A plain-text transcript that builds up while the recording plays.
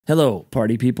Hello,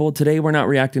 party people. Today we're not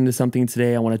reacting to something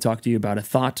today. I want to talk to you about a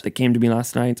thought that came to me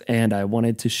last night and I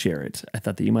wanted to share it. I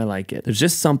thought that you might like it. There's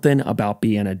just something about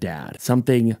being a dad,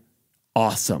 something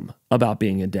awesome about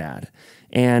being a dad.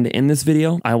 And in this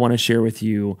video, I want to share with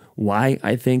you why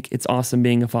I think it's awesome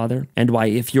being a father and why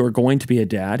if you're going to be a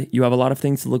dad, you have a lot of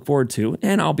things to look forward to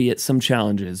and albeit some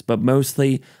challenges, but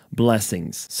mostly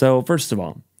blessings. So first of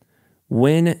all,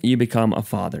 when you become a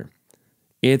father,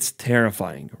 it's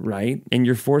terrifying, right? And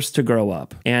you're forced to grow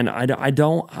up. And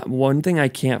one thing I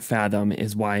can't fathom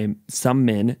is why some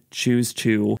men choose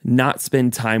to not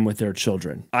spend time with their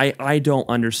children. I don't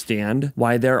understand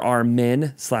why there are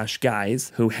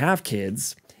men/guys who have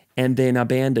kids and then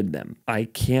abandon them. I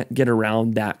can't get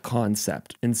around that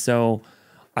concept. And so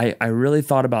I really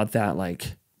thought about that,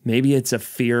 like maybe it's a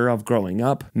fear of growing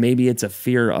up. Maybe it's a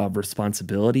fear of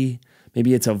responsibility.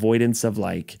 Maybe it's avoidance of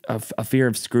like a fear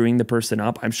of screwing the person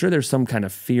up. I'm sure there's some kind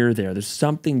of fear there. There's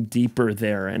something deeper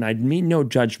there. And I mean no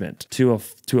judgment to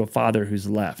a father who's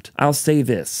left. I'll say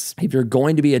this. If you're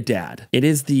going to be a dad, it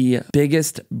is the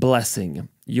biggest blessing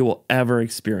you will ever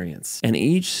experience. And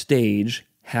each stage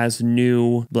has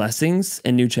new blessings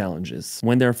and new challenges.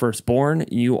 When they're first born,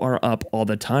 you are up all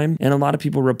the time. And a lot of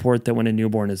people report that when a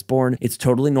newborn is born, it's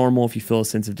totally normal if you feel a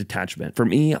sense of detachment. For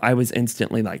me, I was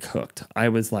instantly like hooked. I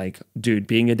was like, dude,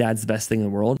 being a dad's the best thing in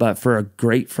the world. But for a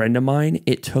great friend of mine,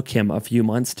 it took him a few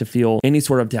months to feel any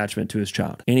sort of attachment to his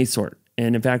child, any sort.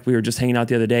 And in fact, we were just hanging out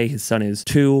the other day. His son is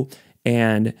 2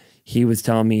 and he was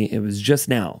telling me it was just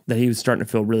now that he was starting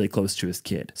to feel really close to his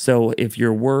kid. So if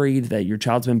you're worried that your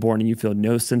child's been born and you feel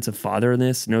no sense of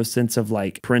fatherness, no sense of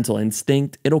like parental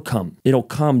instinct, it'll come. It'll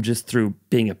come just through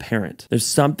being a parent. There's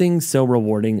something so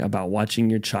rewarding about watching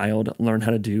your child learn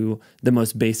how to do the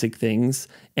most basic things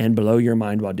and blow your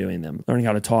mind while doing them. Learning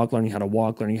how to talk, learning how to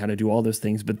walk, learning how to do all those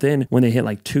things. But then when they hit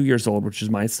like 2 years old, which is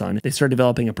my son, they start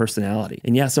developing a personality.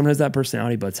 And yeah, sometimes that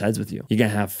personality butts heads with you. You're gonna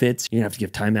have fits, you're gonna have to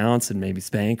give timeouts and maybe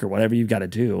spank or whatever you've got to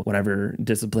do, whatever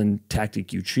discipline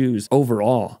tactic you choose.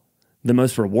 Overall, the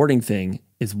most rewarding thing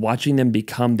is watching them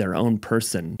become their own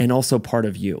person and also part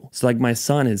of you. So like my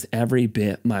son is every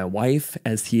bit my wife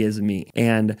as he is me.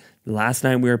 And last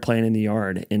night we were playing in the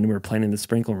yard and we were playing in the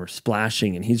sprinkler and we're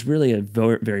splashing, and he's really a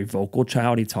very vocal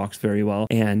child. He talks very well.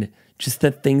 And just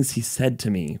the things he said to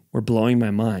me were blowing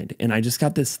my mind. And I just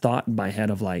got this thought in my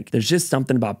head of like, there's just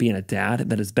something about being a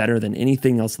dad that is better than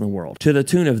anything else in the world. To the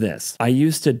tune of this, I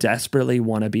used to desperately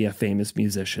want to be a famous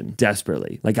musician.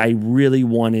 Desperately. Like I really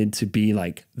wanted to be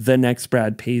like the next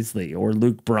Brad Paisley or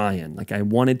Luke Bryan. Like I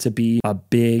wanted to be a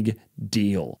big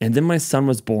deal. And then my son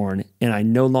was born and I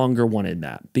no longer wanted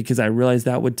that because I realized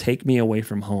that would take me away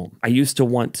from home. I used to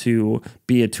want to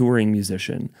be a touring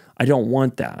musician. I don't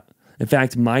want that. In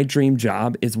fact, my dream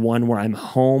job is one where I'm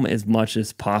home as much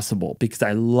as possible because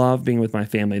I love being with my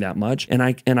family that much. And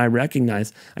I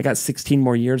recognize I got 16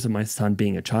 more years of my son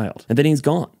being a child and then he's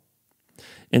gone.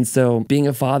 And so being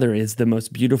a father is the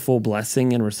most beautiful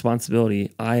blessing and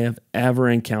responsibility I have ever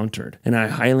encountered. And I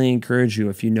highly encourage you,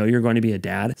 if you know you're going to be a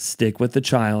dad, stick with the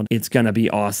child. It's going to be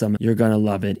awesome. You're going to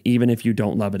love it, even if you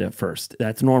don't love it at first.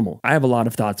 That's normal. I have a lot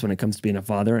of thoughts when it comes to being a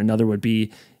father. Another would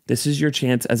be, this is your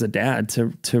chance as a dad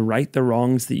to right the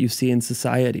wrongs that you see in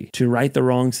society, to right the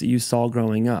wrongs that you saw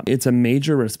growing up. It's a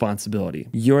major responsibility.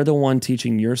 You're the one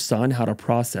teaching your son how to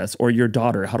process, or your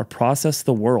daughter, how to process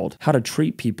the world, how to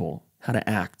treat people, how to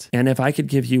act. And if I could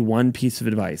give you one piece of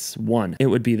advice, it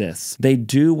would be this. They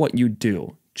do what you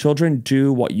do. Children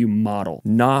do what you model,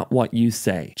 not what you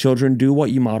say. Children do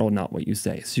what you model, not what you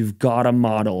say. So you've got to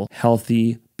model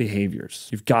healthy behaviors.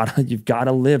 You've got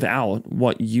to live out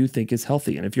what you think is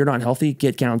healthy. And if you're not healthy,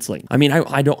 get counseling. I mean,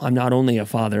 I'm not only a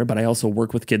father, but I also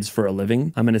work with kids for a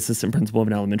living. I'm an assistant principal of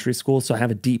an elementary school. So I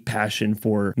have a deep passion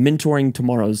for mentoring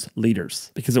tomorrow's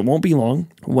leaders because it won't be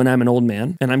long when I'm an old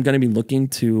man and I'm going to be looking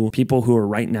to people who are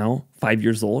right now 5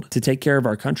 years old to take care of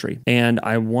our country. And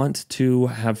I want to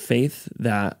have faith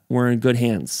that we're in good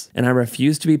hands. And I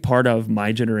refuse to be part of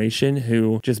my generation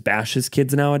who just bashes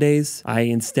kids nowadays. I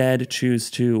instead choose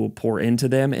to pour into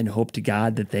them and hope to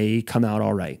God that they come out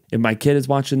all right. If my kid is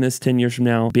watching this 10 years from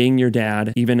now, being your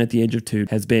dad, even at the age of 2,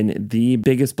 has been the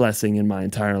biggest blessing in my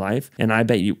entire life. And I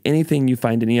bet you anything you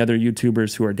find any other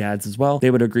YouTubers who are dads as well,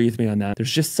 they would agree with me on that.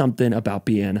 There's just something about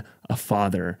being a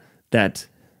father that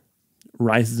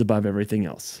rises above everything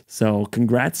else. So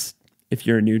congrats if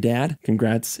you're a new dad.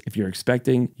 Congrats if you're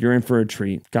expecting. You're in for a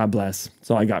treat. God bless.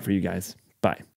 That's all I got for you guys. Bye.